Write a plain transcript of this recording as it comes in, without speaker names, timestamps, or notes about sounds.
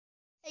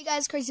Hey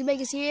guys, Crazy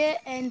Baker's here,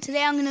 and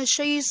today I'm going to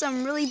show you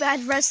some really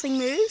bad wrestling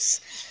moves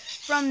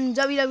from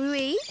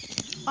WWE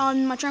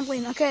on my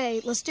trampoline. Okay,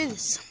 let's do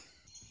this.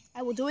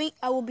 I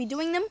will be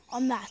doing them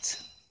on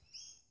that.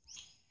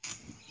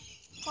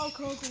 Hulk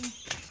Hogan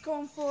is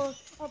going for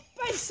a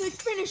basic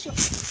finisher.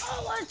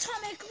 Oh,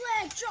 atomic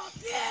leg drop,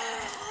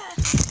 yeah!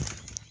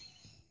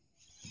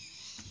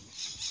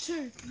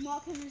 2,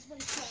 Mark Henry's body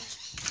splash.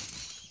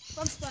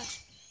 Front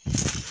splash.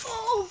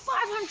 Oh,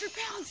 500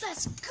 pounds,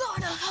 that's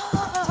gotta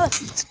hurt!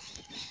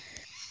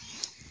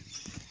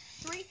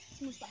 3,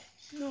 smooth splash.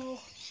 No,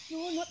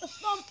 not the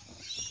thump.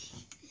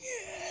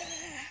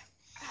 Yeah!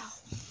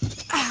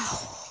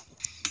 Ow.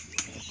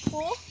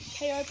 4,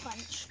 KO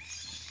punch.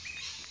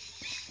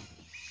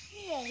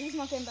 Yeah, he's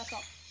not getting back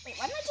up. Wait,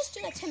 why didn't I just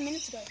do that 10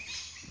 minutes ago?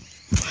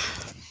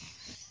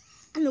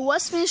 And the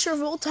worst finisher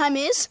of all time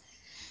is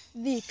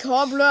the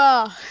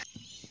Cobra.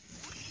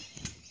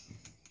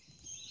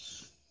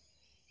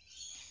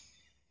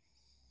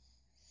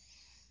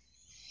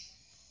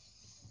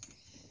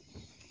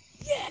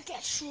 Yeah,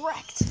 get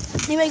wrecked.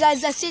 Anyway,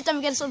 guys, that's it. Don't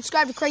forget to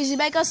subscribe to Crazy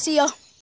Baker. See ya.